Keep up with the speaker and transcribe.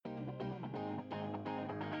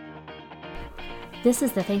This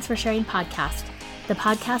is the Thanks for Sharing podcast, the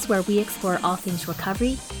podcast where we explore all things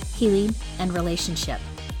recovery, healing, and relationship.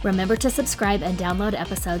 Remember to subscribe and download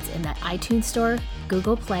episodes in the iTunes Store,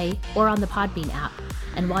 Google Play, or on the Podbean app.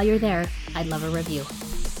 And while you're there, I'd love a review.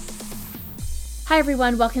 Hi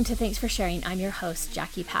everyone, welcome to Thanks for Sharing. I'm your host,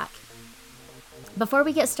 Jackie Pack. Before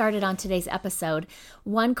we get started on today's episode,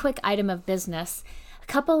 one quick item of business. A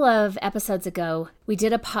couple of episodes ago, we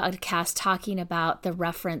did a podcast talking about the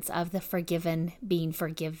reference of the forgiven being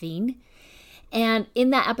forgiving. And in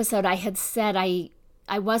that episode, I had said I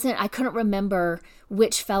couldn't remember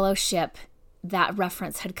which fellowship that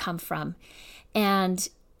reference had come from. And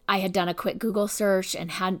I had done a quick Google search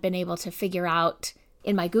and hadn't been able to figure out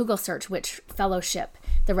in my Google search which fellowship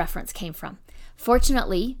the reference came from.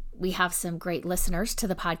 Fortunately, we have some great listeners to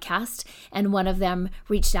the podcast, and one of them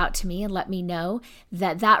reached out to me and let me know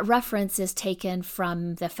that that reference is taken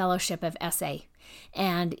from the Fellowship of SA.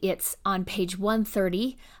 And it's on page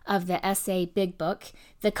 130 of the SA Big Book.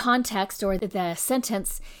 The context or the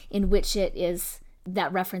sentence in which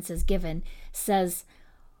that reference is given says,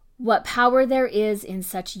 "What power there is in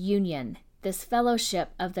such union, this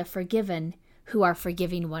fellowship of the forgiven who are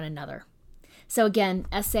forgiving one another." So again,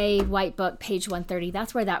 SA White Book, page 130,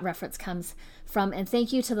 that's where that reference comes from. And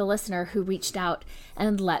thank you to the listener who reached out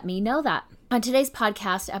and let me know that. On today's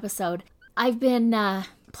podcast episode, I've been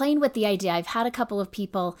playing with the idea. I've had a couple of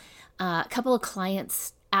people, a couple of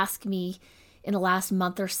clients ask me in the last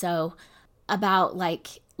month or so about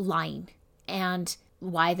lying and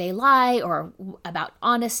why they lie or about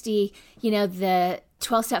honesty. You know, the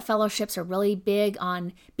 12-step fellowships are really big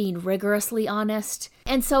on being rigorously honest.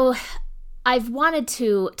 And so I've wanted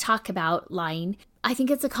to talk about lying. I think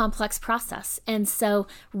it's a complex process. And so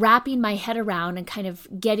wrapping my head around and kind of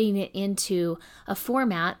getting it into a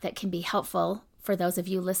format that can be helpful for those of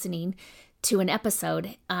you listening to an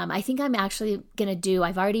episode, I think I'm actually going to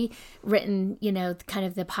I've already written, kind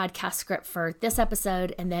of the podcast script for this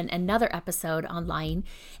episode and then another episode on lying.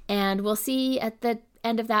 And we'll see at the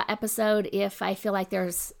end of that episode if I feel like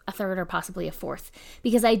there's a third or possibly a fourth,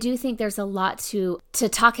 because I do think there's a lot to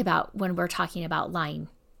talk about when we're talking about lying.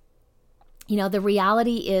 The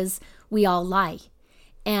reality is we all lie,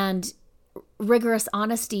 and rigorous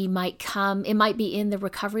honesty might be in the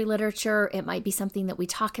recovery literature, it might be something that we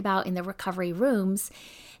talk about in the recovery rooms,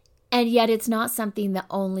 and yet it's not something that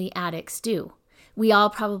only addicts do. We all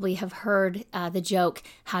probably have heard the joke,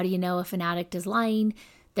 how do you know if an addict is lying?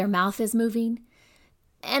 Their mouth is moving.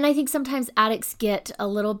 And I think sometimes addicts get a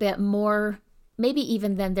little bit more, maybe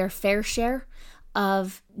even than their fair share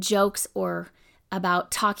of jokes or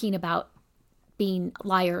about talking about being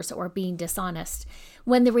liars or being dishonest,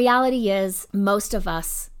 when the reality is most of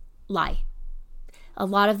us lie. A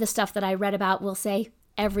lot of the stuff that I read about will say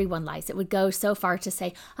everyone lies. It would go so far to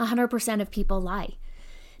say 100% of people lie.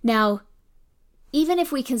 Now, even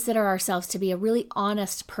if we consider ourselves to be a really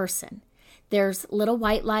honest person, there's little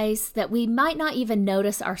white lies that we might not even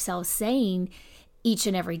notice ourselves saying each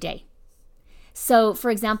and every day. So,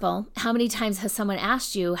 for example, how many times has someone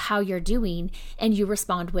asked you how you're doing and you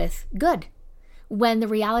respond with good, when the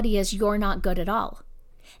reality is you're not good at all?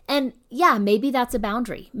 And yeah, maybe that's a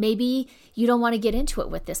boundary. Maybe you don't want to get into it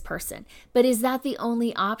with this person, but is that the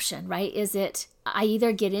only option, right? Is it I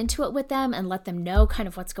either get into it with them and let them know kind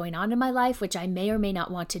of what's going on in my life, which I may or may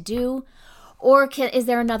not want to do, or is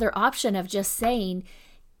there another option of just saying,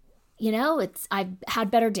 I've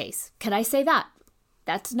had better days. Could I say that?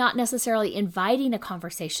 That's not necessarily inviting a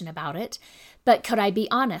conversation about it, but could I be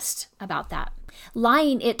honest about that?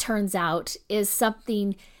 Lying, it turns out, is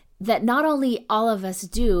something that not only all of us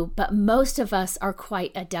do, but most of us are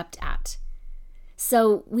quite adept at.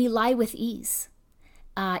 So we lie with ease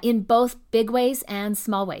in both big ways and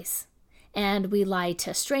small ways. And we lie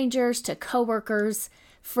to strangers, to coworkers,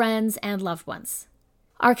 friends, and loved ones.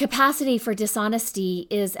 Our capacity for dishonesty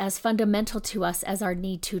is as fundamental to us as our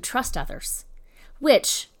need to trust others,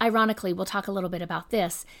 which, ironically, we'll talk a little bit about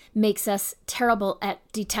this, makes us terrible at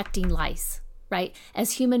detecting lies, right?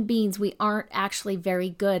 As human beings, we aren't actually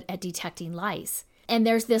very good at detecting lies. And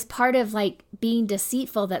there's this part of being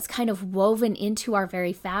deceitful that's kind of woven into our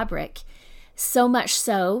very fabric, so much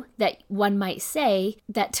so that one might say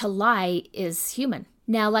that to lie is human.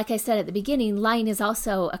 Now, like I said at the beginning, lying is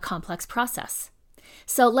also a complex process.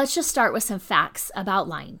 So let's just start with some facts about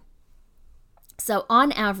lying. So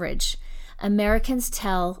on average, Americans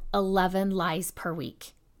tell 11 lies per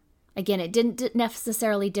week. Again, it didn't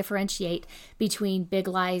necessarily differentiate between big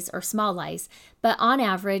lies or small lies, but on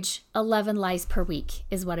average, 11 lies per week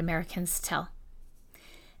is what Americans tell.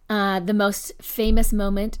 The most famous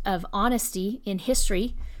moment of honesty in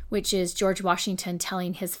history, which is George Washington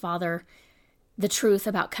telling his father the truth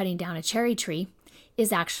about cutting down a cherry tree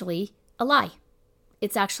is actually a lie.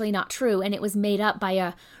 It's actually not true. And it was made up by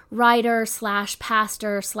a writer /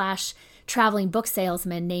 pastor / traveling book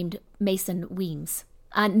salesman named Mason Weems.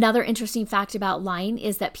 Another interesting fact about lying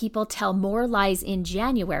is that people tell more lies in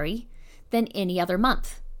January than any other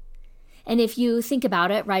month. And if you think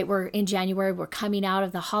about it, right, we're in January, we're coming out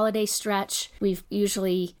of the holiday stretch. We've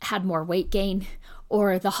usually had more weight gain,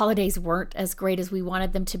 or the holidays weren't as great as we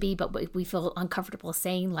wanted them to be, but we feel uncomfortable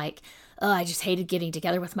saying like, oh, I just hated getting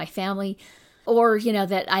together with my family. Or,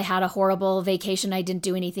 that I had a horrible vacation. I didn't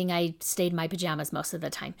do anything. I stayed in my pajamas most of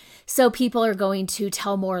the time. So people are going to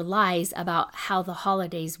tell more lies about how the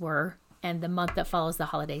holidays were. And the month that follows the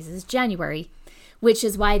holidays is January, which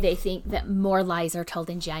is why they think that more lies are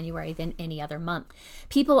told in January than any other month.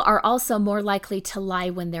 People are also more likely to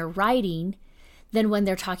lie when they're writing than when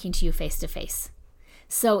they're talking to you face to face.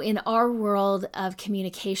 So in our world of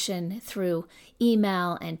communication through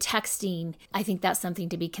email and texting, I think that's something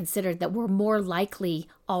to be considered, that we're more likely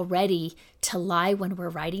already to lie when we're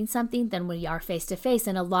writing something than we are face to face.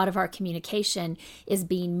 And a lot of our communication is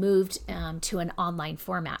being moved to an online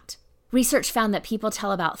format. Research found that people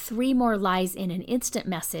tell about 3 more lies in an instant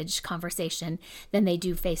message conversation than they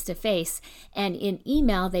do face to face. And in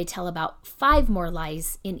email, they tell about 5 more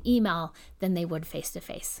lies in email than they would face to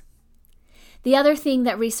face. The other thing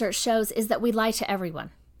that research shows is that we lie to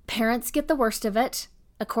everyone. Parents get the worst of it,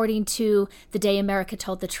 according to The Day America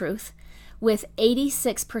Told the Truth, with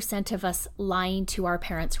 86% of us lying to our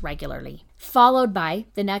parents regularly. Followed by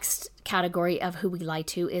the next category of who we lie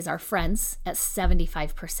to is our friends at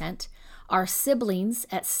 75%, our siblings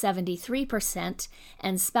at 73%,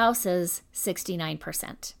 and spouses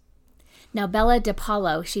 69%. Now, Bella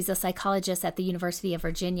DiPaolo, she's a psychologist at the University of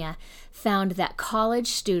Virginia, found that college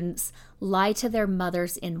students lie to their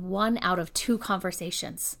mothers in 1 out of 2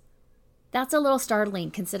 conversations. That's a little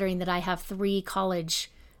startling considering that I have 3 college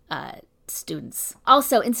students.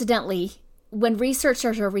 Also, incidentally, when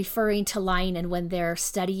researchers are referring to lying and when they're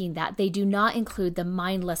studying that, they do not include the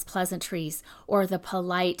mindless pleasantries or the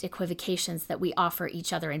polite equivocations that we offer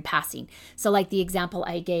each other in passing. So like the example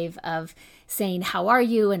I gave of saying, how are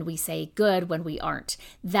you? And we say good when we aren't.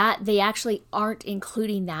 That they actually aren't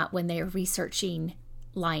including that when they're researching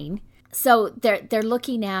lying. So they're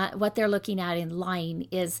looking at, what they're looking at in lying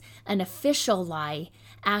is an official lie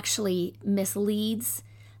actually misleads,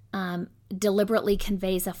 deliberately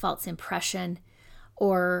conveys a false impression,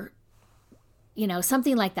 or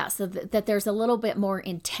something like that, so that there's a little bit more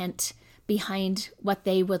intent behind what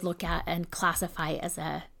they would look at and classify as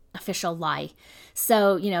a official lie.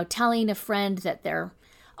 So telling a friend that their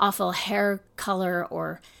awful hair color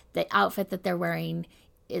or the outfit that they're wearing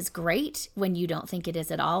is great when you don't think it is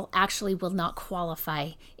at all actually will not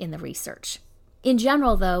qualify in the research. In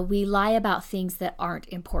general, though, we lie about things that aren't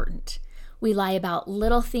important. We lie about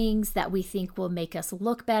little things that we think will make us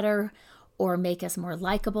look better or make us more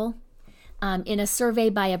likable. In a survey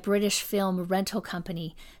by a British film rental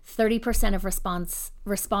company, 30% of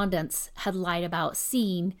respondents had lied about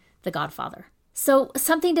seeing The Godfather. So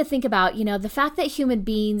something to think about, the fact that human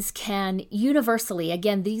beings can universally,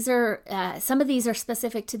 again, these are some of these are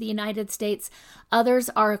specific to the United States, others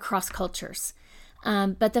are across cultures.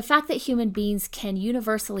 But the fact that human beings can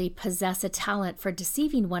universally possess a talent for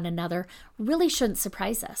deceiving one another really shouldn't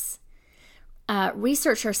surprise us.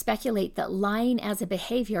 Researchers speculate that lying as a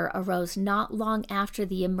behavior arose not long after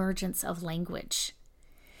the emergence of language.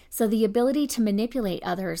 So the ability to manipulate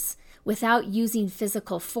others without using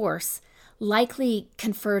physical force likely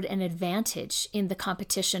conferred an advantage in the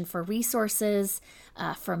competition for resources,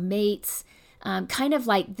 for mates. Kind of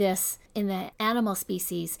like this in the animal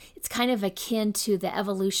species, it's kind of akin to the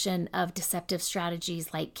evolution of deceptive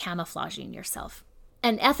strategies like camouflaging yourself.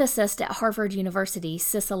 An ethicist at Harvard University,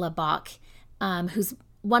 Cicely Bach, who's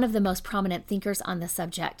one of the most prominent thinkers on the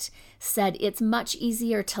subject, said it's much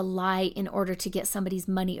easier to lie in order to get somebody's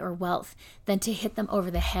money or wealth than to hit them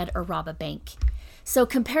over the head or rob a bank. So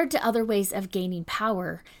compared to other ways of gaining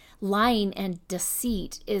power, lying and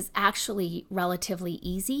deceit is actually relatively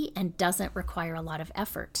easy and doesn't require a lot of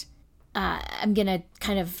effort. I'm going to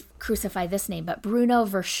kind of crucify this name, but Bruno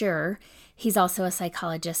Verschuer, he's also a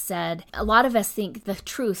psychologist, said, a lot of us think the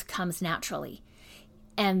truth comes naturally,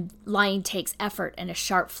 and lying takes effort and a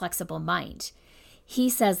sharp, flexible mind. He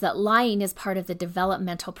says that lying is part of the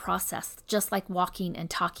developmental process, just like walking and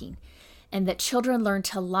talking, and that children learn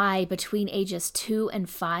to lie between ages 2 and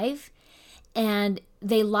 5, and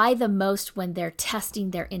they lie the most when they're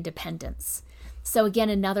testing their independence. So again,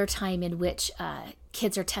 another time in which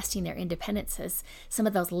kids are testing their independence is some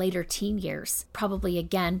of those later teen years, probably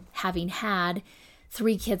again having had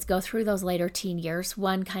 3 kids go through those later teen years,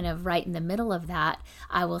 one kind of right in the middle of that,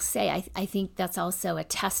 I will say, I think that's also a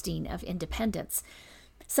testing of independence.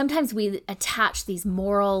 Sometimes we attach these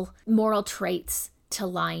moral traits to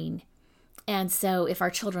lying. And so if our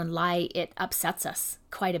children lie, it upsets us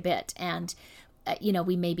quite a bit. And,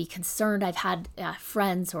 we may be concerned. I've had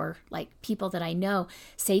friends or like people that I know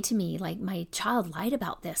say to me, like, my child lied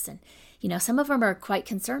about this. And, some of them are quite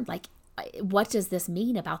concerned, like, what does this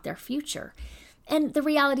mean about their future? And the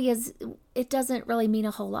reality is, it doesn't really mean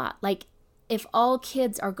a whole lot. Like, if all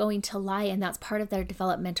kids are going to lie and that's part of their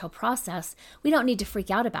developmental process, we don't need to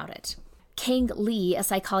freak out about it. Kang Lee, a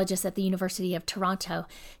psychologist at the University of Toronto,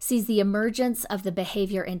 sees the emergence of the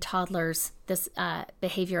behavior in toddlers, this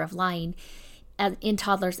behavior of lying in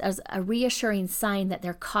toddlers, as a reassuring sign that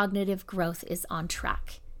their cognitive growth is on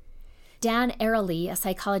track. Dan Ariely, a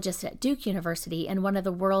psychologist at Duke University and one of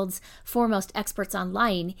the world's foremost experts on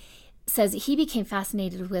lying, says he became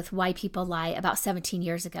fascinated with why people lie about 17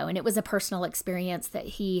 years ago, and it was a personal experience that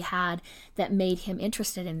he had that made him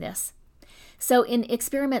interested in this. So in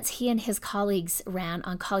experiments he and his colleagues ran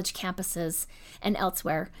on college campuses and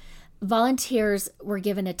elsewhere, volunteers were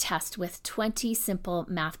given a test with 20 simple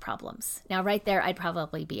math problems. Now, right there, I'd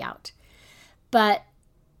probably be out. But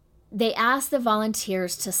they asked the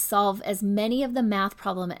volunteers to solve as many of the math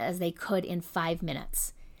problems as they could in 5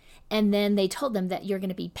 minutes. And then they told them that you're going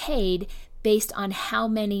to be paid based on how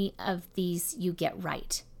many of these you get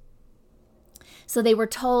right. So they were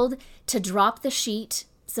told to drop the sheet,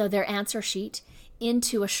 so their answer sheet,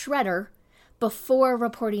 into a shredder before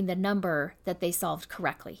reporting the number that they solved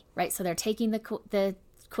correctly, right? So they're taking the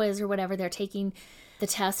quiz or whatever, they're taking the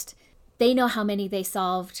test. They know how many they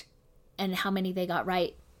solved and how many they got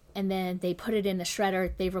right. And then they put it in the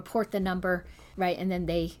shredder, they report the number, right? And then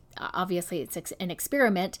they, obviously it's an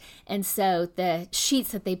experiment. And so the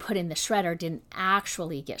sheets that they put in the shredder didn't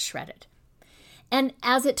actually get shredded. And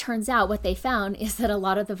as it turns out, what they found is that a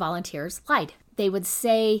lot of the volunteers lied. They would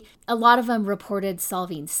say a lot of them reported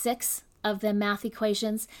solving 6 of the math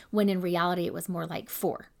equations, when in reality it was more like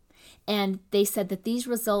 4. And they said that these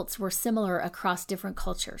results were similar across different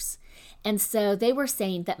cultures. And so they were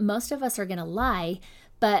saying that most of us are going to lie,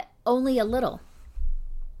 but only a little.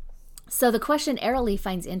 So the question Ariely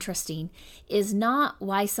finds interesting is not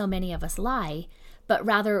why so many of us lie, but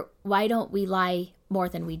rather why don't we lie more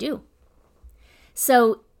than we do?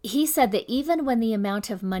 So he said that even when the amount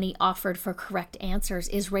of money offered for correct answers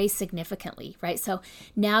is raised significantly, right? So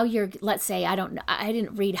now let's say, I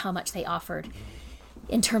didn't read how much they offered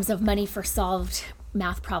in terms of money for solved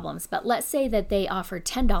math problems, but let's say that they offered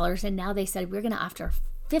 $10 and now they said, we're going to offer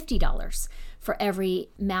 $50 for every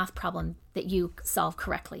math problem that you solve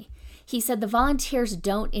correctly. He said the volunteers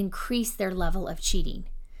don't increase their level of cheating,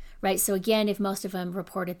 right? So again, if most of them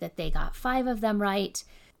reported that they got 5 of them right,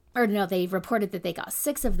 or no, they reported that they got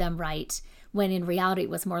 6 of them right, when in reality it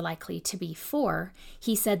was more likely to be 4.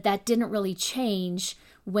 He said that didn't really change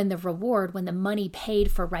when the money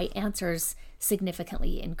paid for right answers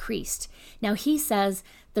significantly increased. Now he says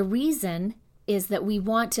the reason is that we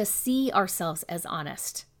want to see ourselves as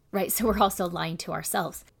honest, right? So we're also lying to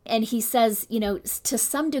ourselves. And he says, to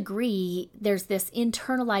some degree, there's this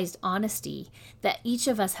internalized honesty that each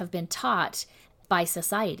of us have been taught by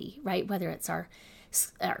society, right? Whether it's our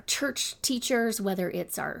church teachers, whether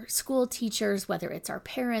it's our school teachers, whether it's our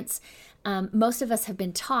parents, most of us have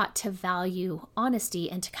been taught to value honesty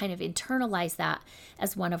and to kind of internalize that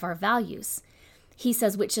as one of our values. He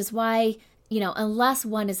says, which is why, unless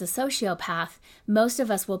one is a sociopath, most of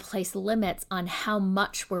us will place limits on how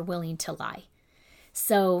much we're willing to lie.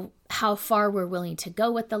 So how far we're willing to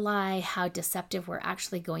go with the lie, how deceptive we're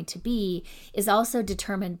actually going to be, is also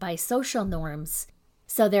determined by social norms.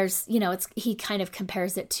 So there's, he kind of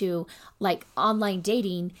compares it to like online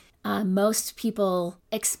dating. Most people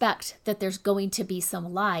expect that there's going to be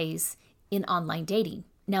some lies in online dating.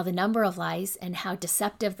 Now, the number of lies and how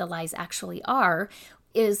deceptive the lies actually are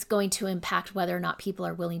is going to impact whether or not people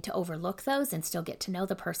are willing to overlook those and still get to know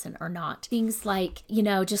the person or not. Things like,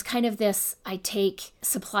 just kind of this, I take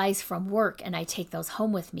supplies from work and I take those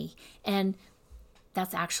home with me. And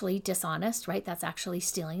that's actually dishonest, right? That's actually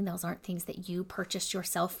stealing. Those aren't things that you purchased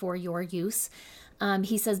yourself for your use.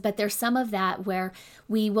 He says, but there's some of that where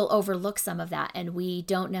we will overlook some of that and we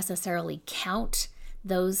don't necessarily count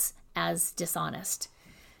those as dishonest.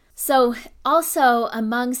 So also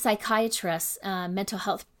among psychiatrists, mental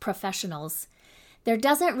health professionals, there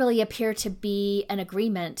doesn't really appear to be an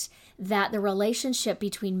agreement that the relationship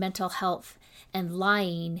between mental health and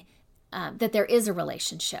lying, that there is a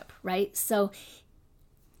relationship, right? So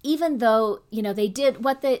even though, they did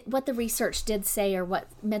what the research did say, or what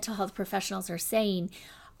mental health professionals are saying,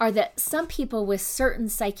 are that some people with certain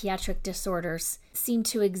psychiatric disorders seem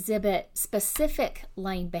to exhibit specific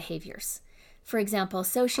lying behaviors. For example,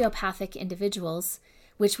 sociopathic individuals,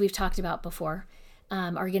 which we've talked about before,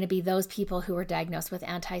 are going to be those people who are diagnosed with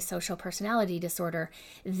antisocial personality disorder.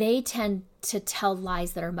 They tend to tell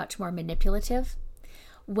lies that are much more manipulative,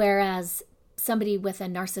 whereas somebody with a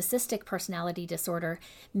narcissistic personality disorder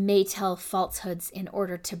may tell falsehoods in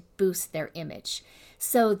order to boost their image.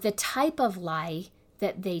 So the type of lie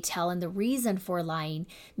that they tell and the reason for lying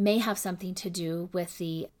may have something to do with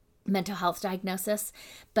the mental health diagnosis,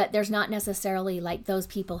 but there's not necessarily like those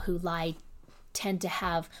people who lie tend to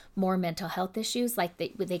have more mental health issues, like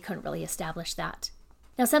they couldn't really establish that.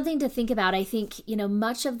 Now, something to think about, I think,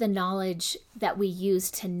 much of the knowledge that we use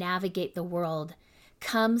to navigate the world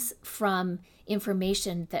comes from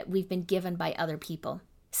information that we've been given by other people.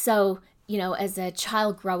 So, as a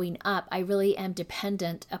child growing up, I really am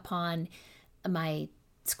dependent upon my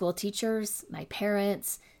school teachers, my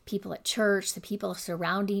parents, people at church, the people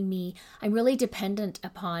surrounding me. I'm really dependent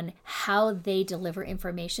upon how they deliver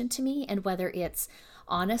information to me and whether it's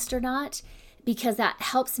honest or not, because that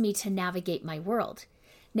helps me to navigate my world.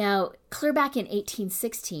 Now, clear back in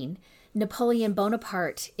 1816, Napoleon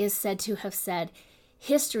Bonaparte is said to have said,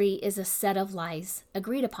 "History is a set of lies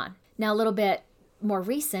agreed upon." Now, a little bit more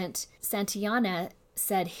recent, Santayana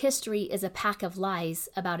said, "History is a pack of lies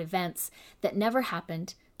about events that never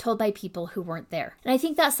happened, told by people who weren't there." And I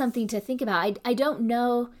think that's something to think about. I don't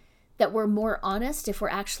know that we're more honest if we're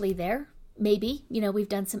actually there. Maybe, we've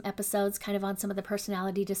done some episodes kind of on some of the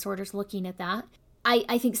personality disorders looking at that.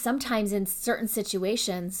 I think sometimes in certain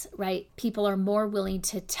situations, right, people are more willing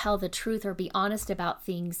to tell the truth or be honest about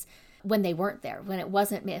things when they weren't there, when it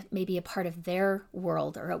wasn't maybe a part of their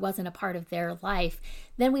world or it wasn't a part of their life.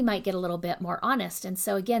 Then we might get a little bit more honest. And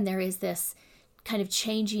so again, there is this kind of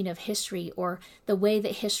changing of history, or the way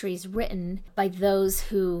that history is written by those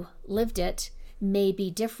who lived it may be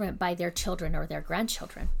different by their children or their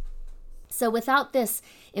grandchildren. So without this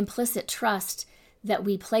implicit trust that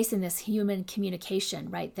we place in this human communication,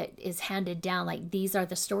 right, that is handed down, like these are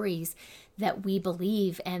the stories that we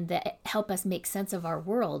believe and that help us make sense of our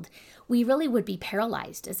world, we really would be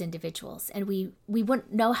paralyzed as individuals, and we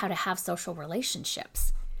wouldn't know how to have social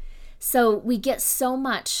relationships. So we get so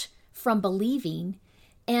much from believing.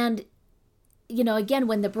 And, again,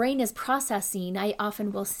 when the brain is processing, I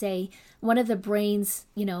often will say one of the brain's,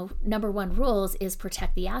 number one rules is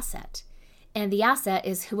protect the asset. And the asset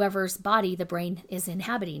is whoever's body the brain is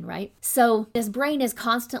inhabiting, right? So this brain is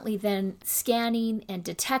constantly then scanning and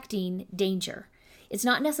detecting danger. It's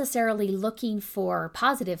not necessarily looking for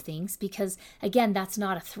positive things because, again, that's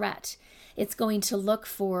not a threat. It's going to look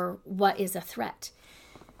for what is a threat.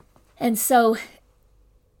 And so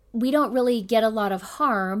we don't really get a lot of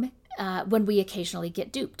harm when we occasionally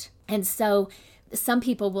get duped. And so some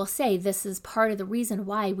people will say this is part of the reason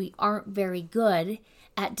why we aren't very good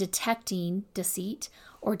at detecting deceit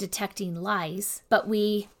or detecting lies, but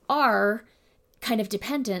we are kind of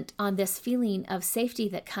dependent on this feeling of safety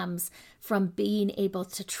that comes from being able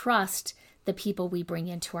to trust the people we bring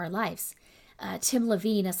into our lives. Tim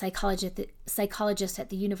Levine, a psychologist at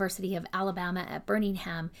the University of Alabama at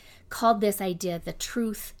Birmingham, called this idea the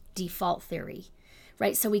truth default theory,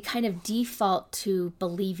 right? So we kind of default to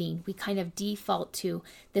believing. We kind of default to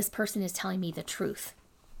this person is telling me the truth.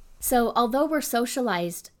 So although we're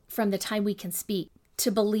socialized from the time we can speak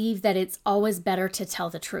to believe that it's always better to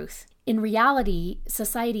tell the truth, in reality,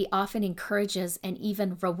 society often encourages and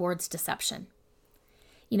even rewards deception.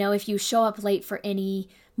 If you show up late for any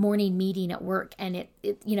morning meeting at work and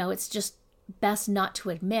it's just best not to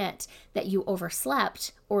admit that you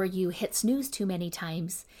overslept or you hit snooze too many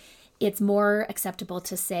times, it's more acceptable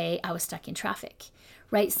to say, I was stuck in traffic,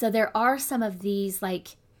 right? So there are some of these,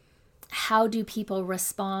 like, how do people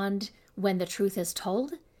respond when the truth is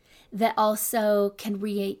told, that also can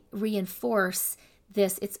reinforce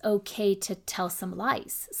this, it's okay to tell some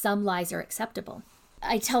lies. Some lies are acceptable.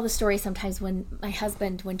 I tell the story sometimes when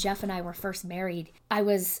Jeff and I were first married, I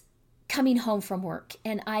was coming home from work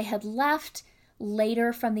and I had left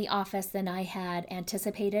later from the office than I had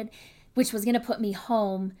anticipated, which was going to put me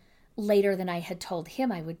home later than I had told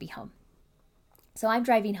him I would be home. So I'm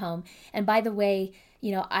driving home. And by the way,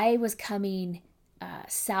 I was coming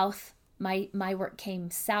south. My work came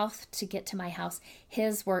south to get to my house.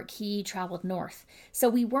 His work, he traveled north. So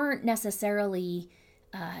we weren't necessarily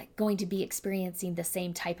going to be experiencing the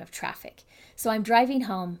same type of traffic. So I'm driving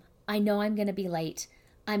home. I know I'm going to be late.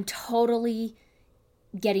 I'm totally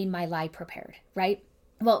getting my lie prepared, right?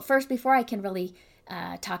 Well, first, before I can really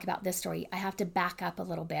talk about this story, I have to back up a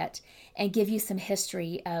little bit and give you some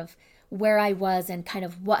history of where I was and kind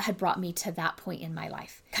of what had brought me to that point in my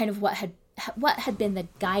life, kind of what had been the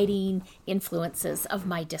guiding influences of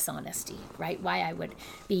my dishonesty, right? Why I would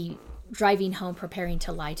be driving home preparing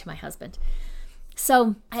to lie to my husband.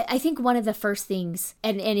 So I think one of the first things,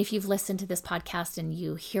 and if you've listened to this podcast and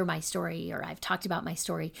you hear my story, or I've talked about my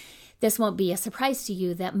story, this won't be a surprise to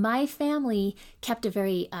you that my family kept a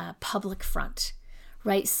very public front,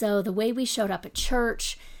 right? So the way we showed up at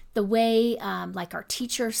church, the way like our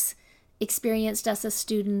teachers experienced us as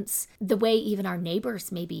students, the way even our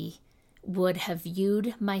neighbors maybe would have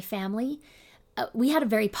viewed my family, we had a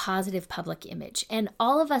very positive public image. And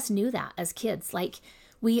all of us knew that as kids. Like,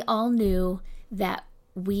 we all knew that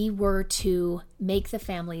we were to make the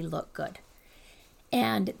family look good,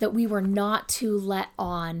 and that we were not to let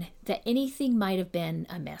on that anything might have been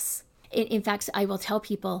amiss. In fact, I will tell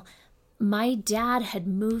people, my dad had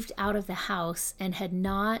moved out of the house and had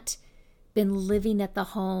not been living at the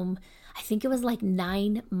home. I think it was like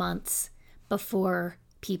 9 months before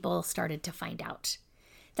people started to find out.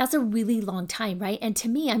 That's a really long time, right? And to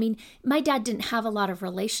me, I mean, my dad didn't have a lot of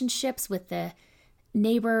relationships with the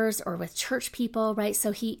neighbors or with church people, right?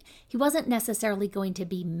 So he wasn't necessarily going to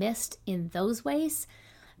be missed in those ways.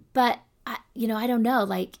 But I don't know,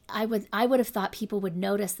 like I would have thought people would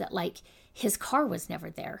notice that like his car was never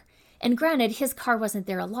there. And granted, his car wasn't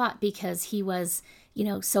there a lot because he was,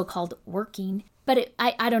 so-called working. But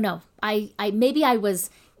I don't know. I maybe I was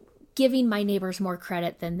giving my neighbors more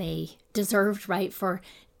credit than they deserved, right, for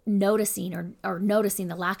noticing or noticing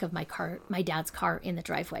the lack of my dad's car in the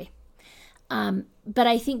driveway. But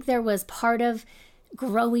I think there was part of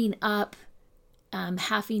growing up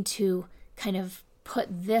having to kind of put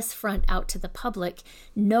this front out to the public,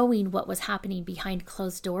 knowing what was happening behind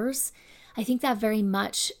closed doors. I think that very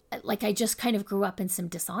much, like, I just kind of grew up in some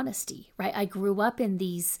dishonesty, right? I grew up in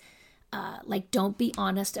these, don't be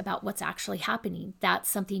honest about what's actually happening. That's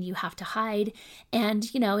something you have to hide. And,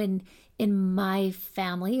 in my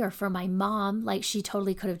family, or for my mom, like, she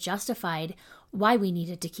totally could have justified why we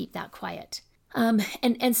needed to keep that quiet.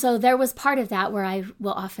 And so there was part of that where I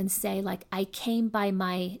will often say, like, I came by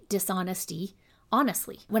my dishonesty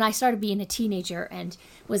honestly. When I started being a teenager and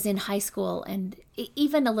was in high school, and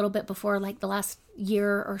even a little bit before, like the last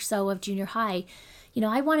year or so of junior high,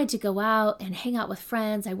 I wanted to go out and hang out with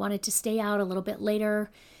friends. I wanted to stay out a little bit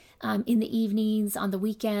later in the evenings, on the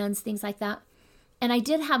weekends, things like that. And I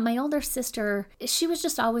did have my older sister. She was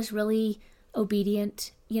just always really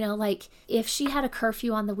obedient. Like if she had a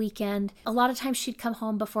curfew on the weekend, a lot of times she'd come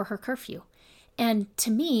home before her curfew. And to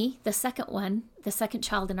me, the second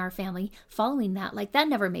child in our family, following that, like, that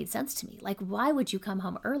never made sense to me. Like, why would you come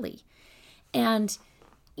home early? And,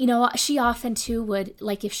 she often too would,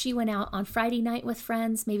 like, if she went out on Friday night with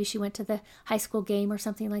friends, maybe she went to the high school game or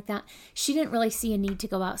something like that, she didn't really see a need to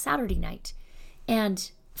go out Saturday night. And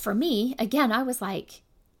for me, again, I was like,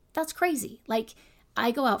 that's crazy. Like,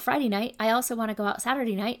 I go out Friday night. I also want to go out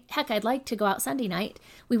Saturday night. Heck, I'd like to go out Sunday night.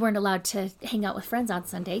 We weren't allowed to hang out with friends on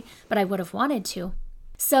Sunday, but I would have wanted to.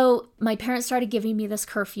 So my parents started giving me this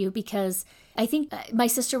curfew because I think my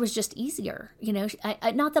sister was just easier.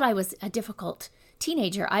 Not that I was a difficult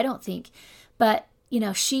teenager, I don't think, but,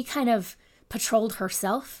 she kind of patrolled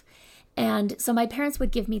herself. And so my parents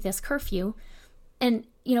would give me this curfew. And,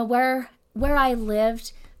 where I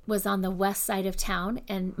lived was on the west side of town,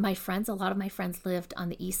 and a lot of my friends lived on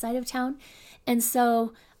the east side of town. And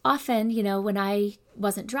so often, when I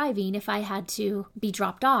wasn't driving, if I had to be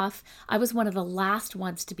dropped off, I was one of the last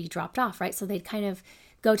ones to be dropped off, right? So they'd kind of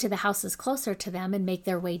go to the houses closer to them and make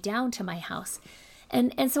their way down to my house.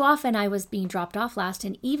 And so often I was being dropped off last.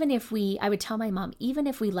 And I would tell my mom, even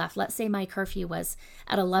if we left, let's say my curfew was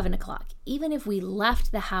at 11 o'clock, even if we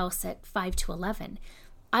left the house at 5 to 11,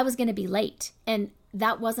 I was going to be late. And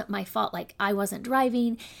that wasn't my fault. Like, I wasn't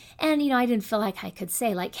driving. And, I didn't feel like I could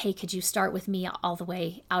say, like, hey, could you start with me all the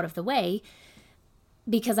way out of the way?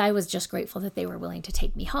 Because I was just grateful that they were willing to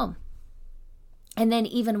take me home. And then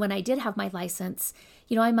even when I did have my license,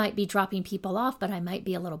 I might be dropping people off, but I might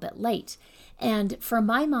be a little bit late. And for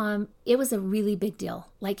my mom, it was a really big deal.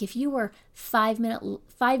 Like, if you were 5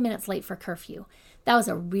 minutes late for curfew, that was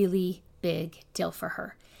a really big deal for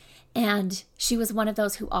her. And she was one of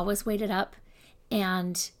those who always waited up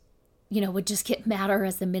and, would just get madder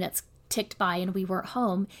as the minutes ticked by and we weren't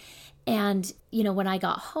home. And, when I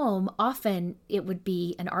got home, often it would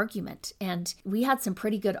be an argument. And we had some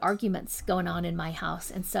pretty good arguments going on in my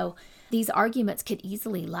house. And so these arguments could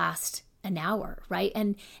easily last an hour, right?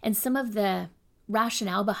 And some of the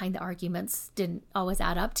rationale behind the arguments didn't always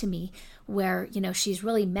add up to me, where, she's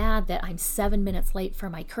really mad that I'm 7 minutes late for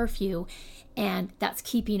my curfew and that's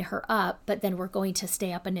keeping her up, but then we're going to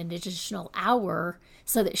stay up an additional hour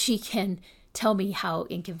so that she can tell me how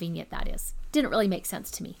inconvenient that is. Didn't really make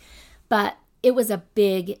sense to me, but it was a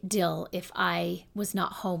big deal if I was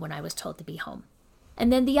not home when I was told to be home.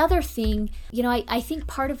 And then the other thing, I think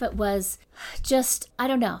part of it was just, I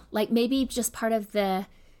don't know, like maybe just part of the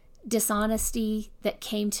dishonesty that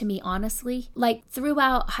came to me honestly. Like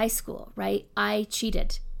throughout high school, right, I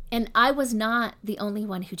cheated. And I was not the only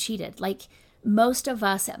one who cheated. Like most of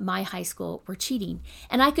us at my high school were cheating.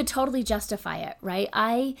 And I could totally justify it, right?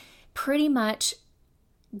 I pretty much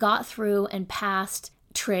got through and passed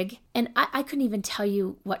trig, and I couldn't even tell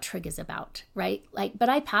you what trig is about, right? But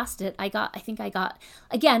I passed it.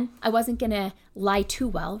 Again, I wasn't going to lie too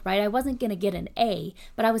well, right? I wasn't going to get an A,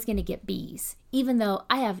 but I was going to get B's, even though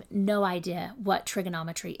I have no idea what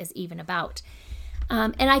trigonometry is even about.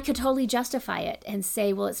 And I could totally justify it and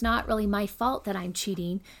say, well, it's not really my fault that I'm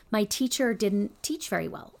cheating. My teacher didn't teach very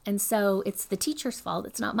well. And so it's the teacher's fault.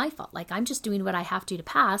 It's not my fault. Like I'm just doing what I have to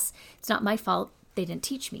pass. It's not my fault. They didn't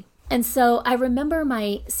teach me. And so I remember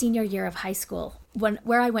my senior year of high school,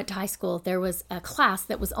 where I went to high school, there was a class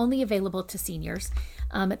that was only available to seniors.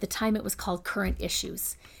 At the time, it was called Current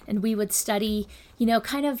Issues. And we would study,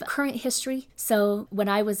 kind of current history. So when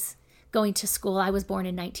I was going to school, I was born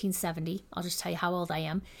in 1970. I'll just tell you how old I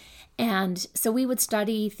am. And so we would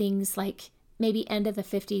study things like maybe end of the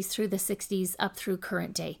 50s through the 60s up through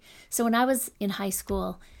current day. So when I was in high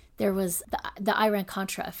school, there was the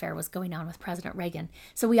Iran-Contra affair was going on with President Reagan.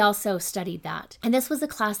 So we also studied that. And this was a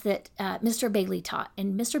class that Mr. Bailey taught.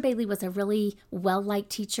 And Mr. Bailey was a really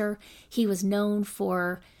well-liked teacher. He was known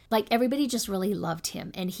for, everybody just really loved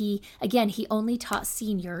him. And he only taught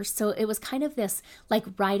seniors. So it was kind of this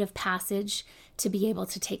rite of passage to be able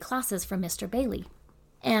to take classes from Mr. Bailey.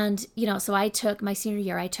 And, so I took my senior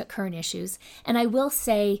year, I took current issues. And I will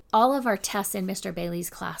say all of our tests in Mr.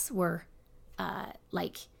 Bailey's class were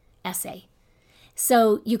essay.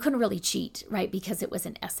 So you couldn't really cheat, right? Because it was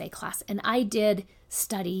an essay class. And I did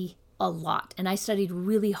study a lot. And I studied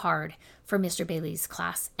really hard for Mr. Bailey's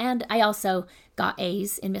class. And I also got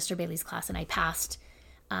A's in Mr. Bailey's class, and I passed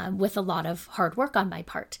with a lot of hard work on my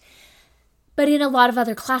part. But in a lot of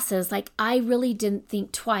other classes, I really didn't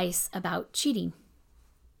think twice about cheating.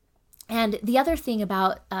 And the other thing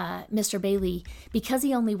about Mr. Bailey, because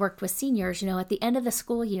he only worked with seniors, at the end of the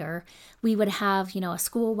school year, we would have, a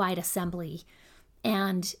school-wide assembly.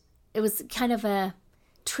 And it was kind of a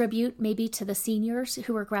tribute maybe to the seniors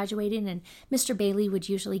who were graduating. And Mr. Bailey would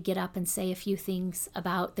usually get up and say a few things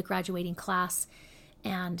about the graduating class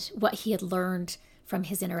and what he had learned from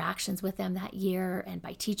his interactions with them that year and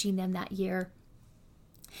by teaching them that year.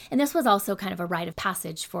 And this was also kind of a rite of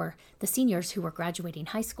passage for the seniors who were graduating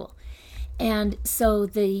high school. And so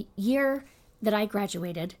the year that I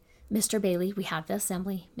graduated, Mr. Bailey, we had the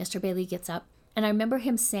assembly, Mr. Bailey gets up, and I remember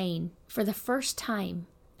him saying, for the first time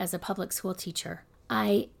as a public school teacher,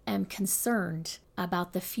 I am concerned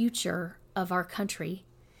about the future of our country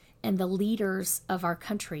and the leaders of our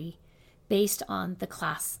country based on the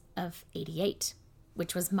class of '88,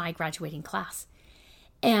 which was my graduating class.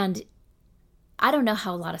 And I don't know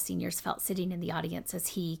how a lot of seniors felt sitting in the audience as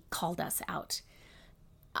he called us out.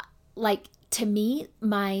 To me,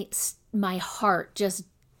 my heart just,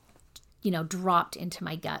 dropped into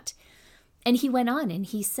my gut. And he went on and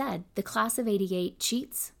he said, the class of '88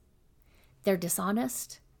 cheats. They're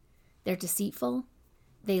dishonest. They're deceitful.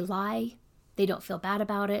 They lie. They don't feel bad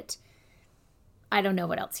about it. I don't know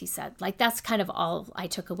what else he said. That's kind of all I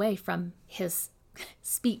took away from his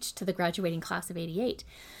speech to the graduating class of '88.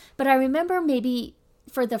 But I remember maybe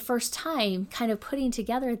for the first time kind of putting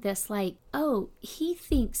together this oh, he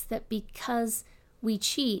thinks that because we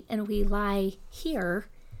cheat and we lie here,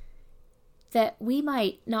 that we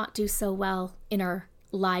might not do so well in our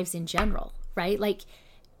lives in general, right?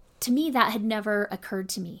 To me, that had never occurred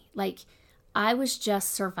to me. I was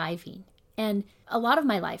just surviving. And a lot of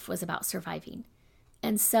my life was about surviving.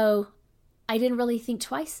 And so I didn't really think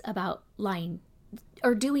twice about lying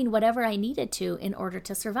or doing whatever I needed to in order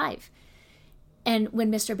to survive. And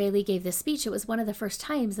when Mr. Bailey gave this speech, it was one of the first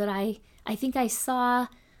times that I think I saw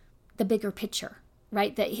the bigger picture,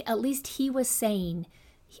 right? That at least he was saying,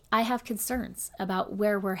 I have concerns about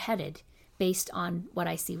where we're headed based on what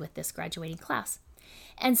I see with this graduating class.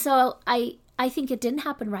 And so I think it didn't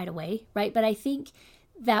happen right away, right? But I think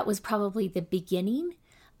that was probably the beginning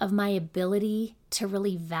of my ability to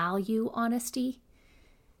really value honesty.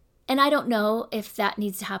 And I don't know if that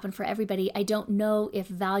needs to happen for everybody. I don't know if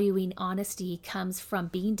valuing honesty comes from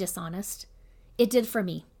being dishonest. it did for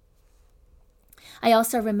me. I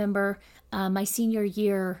also remember my senior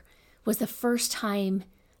year was the first time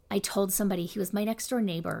I told somebody. He was my next door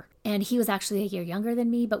neighbor, and he was actually a year younger than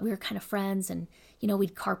me, but we were kind of friends, and,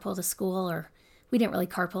 we'd carpool to school, or we didn't really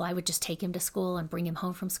carpool. I would just take him to school and bring him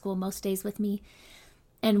home from school most days with me.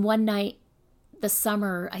 And one night, the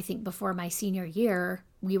summer, I think before my senior year,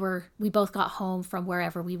 we both got home from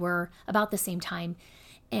wherever we were about the same time.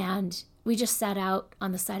 And we just sat out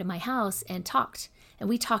on the side of my house and talked. And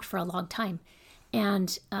we talked for a long time.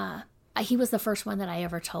 And he was the first one that I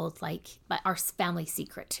ever told, like, our family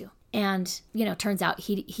secret to. And, turns out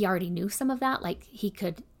he already knew some of that. Like, he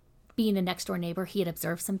could, being a next door neighbor, he had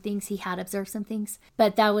observed some things.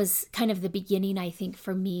 But that was kind of the beginning, I think,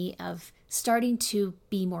 for me of starting to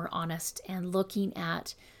be more honest and looking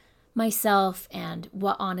at myself and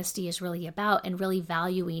what honesty is really about, and really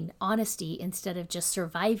valuing honesty instead of just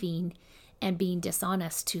surviving and being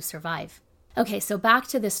dishonest to survive. Okay, so back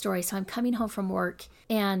to this story. So I'm coming home from work,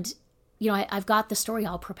 and I've got the story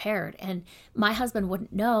all prepared, and my husband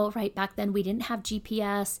wouldn't know, right? Back then we didn't have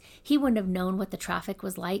GPS. He wouldn't have known what the traffic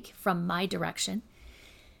was like from my direction.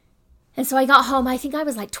 And so I got home, I think I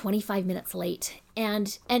was like 25 minutes late.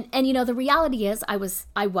 And the reality is I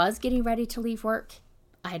was getting ready to leave work.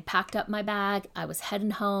 I had packed up my bag. I was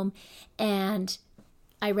heading home, and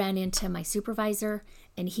I ran into my supervisor,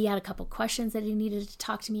 and he had a couple questions that he needed to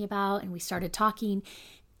talk to me about, and we started talking.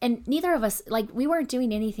 And neither of us, we weren't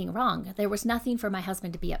doing anything wrong. There was nothing for my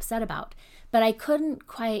husband to be upset about. But I couldn't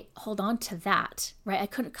quite hold on to that, right? I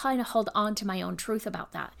couldn't kind of hold on to my own truth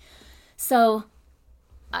about that. So,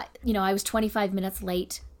 I was 25 minutes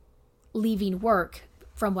late leaving work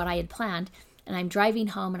from what I had planned. And I'm driving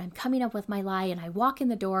home, and I'm coming up with my lie, and I walk in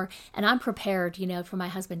the door, and I'm prepared, for my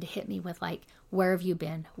husband to hit me with, like, where have you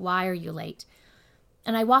been? Why are you late?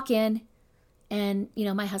 And I walk in, and,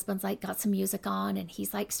 my husband's like got some music on, and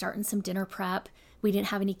he's like starting some dinner prep. We didn't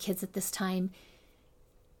have any kids at this time.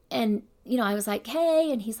 And, I was like,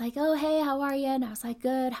 hey, and he's like, oh, hey, how are you? And I was like,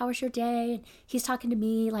 good. How was your day? And he's talking to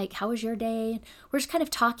me like, how was your day? And we're just kind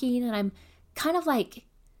of talking, and I'm kind of like,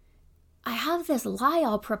 I have this lie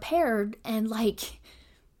all prepared, and like,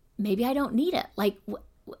 maybe I don't need it. Like,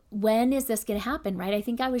 when is this going to happen? Right. I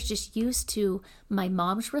think I was just used to my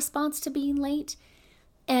mom's response to being late.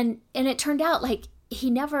 And it turned out like he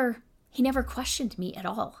never questioned me at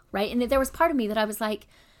all. Right. And there was part of me that I was like,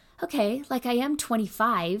 okay, like I am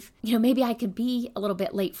 25, maybe I could be a little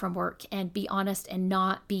bit late from work and be honest and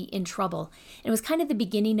not be in trouble. And it was kind of the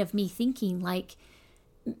beginning of me thinking like,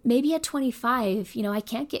 maybe at 25, I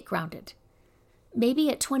can't get grounded. Maybe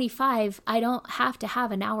at 25, I don't have to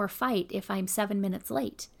have an hour fight if I'm 7 minutes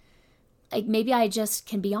late. Like maybe I just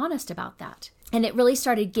can be honest about that. And it really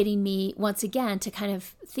started getting me once again to kind of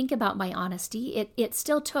think about my honesty. It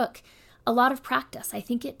still took a lot of practice. I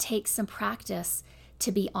think it takes some practice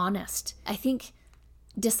to be honest. I think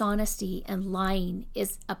dishonesty and lying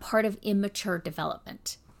is a part of immature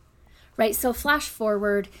development, right? So flash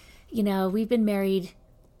forward, we've been married.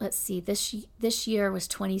 Let's see, this year was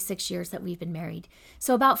 26 years that we've been married.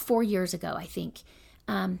 So about 4 years ago, I think.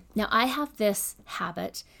 Now I have this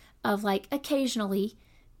habit of like occasionally,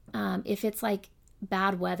 if it's like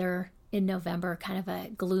bad weather in November, kind of a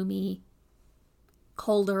gloomy,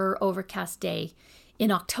 colder, overcast day in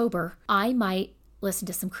October, I might listen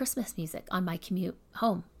to some Christmas music on my commute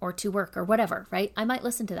home or to work or whatever, right? I might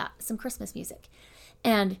listen to that, some Christmas music.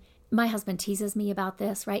 And my husband teases me about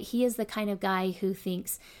this, right? He is the kind of guy who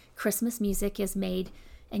thinks Christmas music is made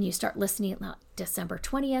and you start listening at December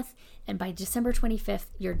 20th, and by December 25th,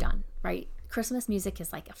 you're done, right? Christmas music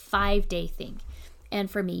is like a 5-day thing.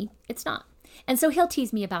 And for me, it's not. And so he'll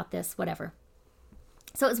tease me about this, whatever.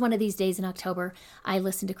 So it was one of these days in October. I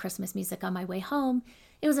listened to Christmas music on my way home.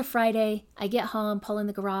 It was a Friday. I get home, pull in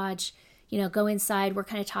the garage, go inside. We're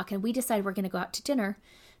kind of talking. We decide we're going to go out to dinner.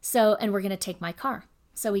 And we're going to take my car.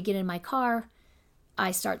 So we get in my car.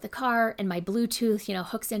 I start the car, and my Bluetooth,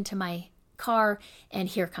 hooks into my car, and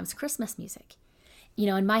here comes Christmas music.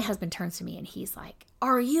 And my husband turns to me and he's like,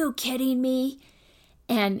 "Are you kidding me?"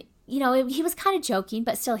 And, he was kind of joking,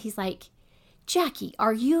 but still he's like, "Jackie,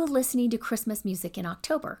 are you listening to Christmas music in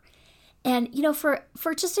October?" And,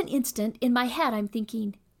 for just an instant in my head, I'm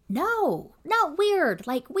thinking, no, not weird,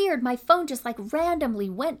 like weird. My phone just like randomly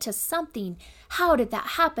went to something. How did that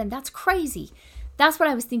happen? That's crazy. That's what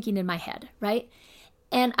I was thinking in my head, right?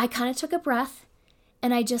 And I kind of took a breath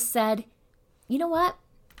and I just said, you know what?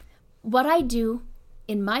 What I do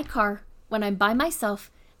in my car when I'm by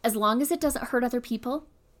myself, as long as it doesn't hurt other people,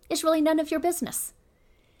 is really none of your business.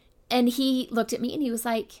 And he looked at me and he was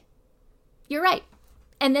like, "You're right."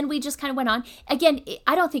 And then we just kind of went on. Again,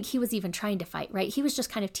 I don't think he was even trying to fight, right? He was just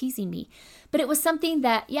kind of teasing me. But it was something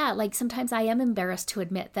that, yeah, like sometimes I am embarrassed to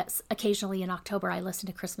admit that occasionally in October I listen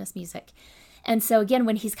to Christmas music. And so again,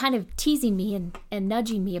 when he's kind of teasing me and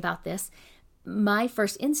nudging me about this, my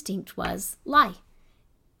first instinct was lie.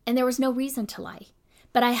 And there was no reason to lie.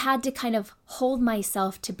 But I had to kind of hold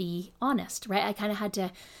myself to be honest, right? I kind of had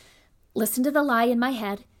to listen to the lie in my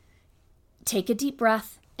head, take a deep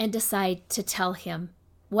breath, and decide to tell him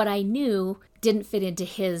what I knew didn't fit into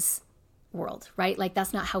his world, right? Like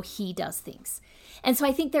that's not how he does things. And so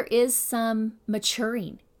I think there is some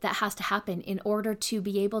maturing that has to happen in order to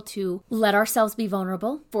be able to let ourselves be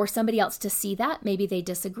vulnerable, for somebody else to see that. Maybe they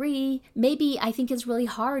disagree. Maybe I think it's really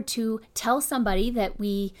hard to tell somebody that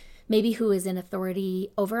maybe who is in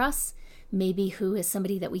authority over us, maybe who is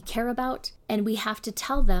somebody that we care about, and we have to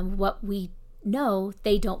tell them what we know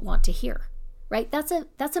they don't want to hear, right? That's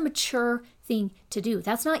a mature thing to do.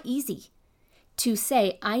 That's not easy to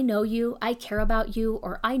say, I know you, I care about you,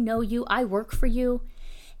 or I know you, I work for you,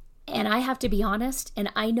 and I have to be honest, and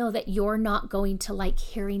I know that you're not going to like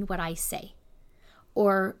hearing what I say,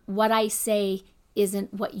 or what I say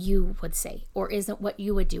isn't what you would say, or isn't what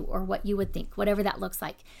you would do, or what you would think, whatever that looks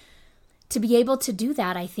like. To be able to do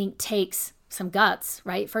that, I think takes some guts,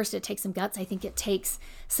 right? First, it takes some guts. I think it takes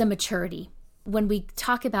some maturity. When we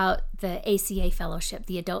talk about the ACA fellowship,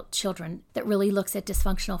 the adult children that really looks at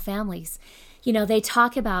dysfunctional families, they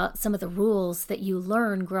talk about some of the rules that you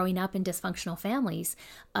learn growing up in dysfunctional families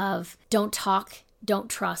of don't talk, don't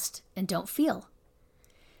trust, and don't feel.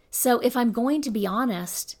 So if I'm going to be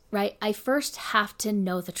honest, right, I first have to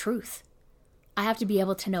know the truth. I have to be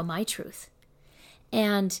able to know my truth.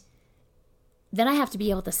 And then I have to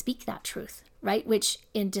be able to speak that truth, right? Which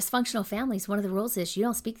in dysfunctional families, one of the rules is you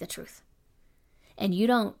don't speak the truth and you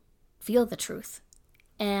don't feel the truth.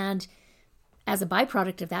 And as a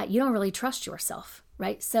byproduct of that, you don't really trust yourself,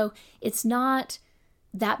 right? So it's not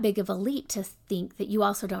that big of a leap to think that you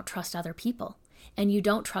also don't trust other people and you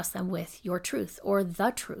don't trust them with your truth or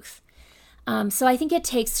the truth. So I think it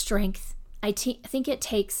takes strength. I think it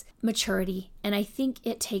takes maturity, and I think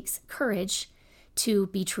it takes courage to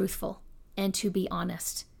be truthful and to be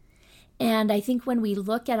honest. And I think when we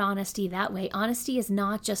look at honesty that way, honesty is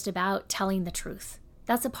not just about telling the truth.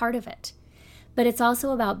 That's a part of it. But it's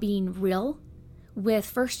also about being real with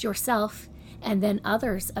first yourself and then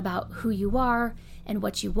others about who you are and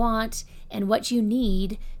what you want and what you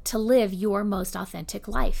need to live your most authentic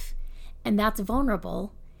life. And that's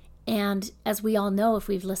vulnerable. And as we all know, if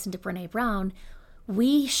we've listened to Brené Brown,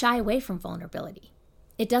 we shy away from vulnerability.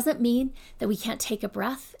 It doesn't mean that we can't take a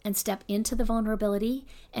breath and step into the vulnerability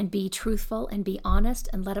and be truthful and be honest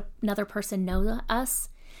and let another person know us,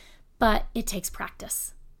 but it takes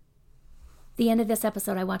practice. At the end of this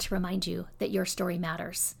episode, I want to remind you that your story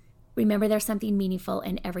matters. Remember, there's something meaningful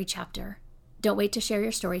in every chapter. Don't wait to share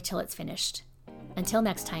your story till it's finished. Until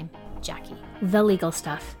next time, Jackie. The Legal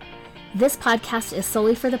Stuff. This podcast is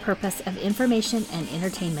solely for the purpose of information and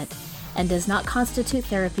entertainment and does not constitute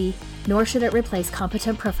therapy, nor should it replace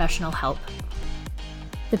competent professional help.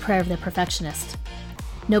 The Prayer of the Perfectionist.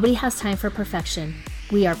 Nobody has time for perfection.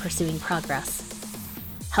 We are pursuing progress.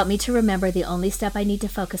 Help me to remember the only step I need to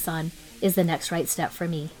focus on is the next right step for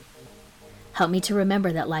me. Help me to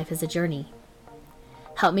remember that life is a journey.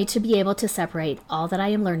 Help me to be able to separate all that I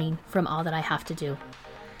am learning from all that I have to do.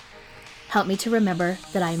 Help me to remember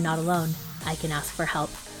that I am not alone. I can ask for help.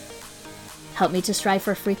 Help me to strive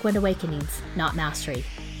for frequent awakenings, not mastery.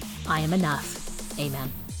 I am enough.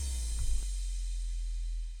 Amen.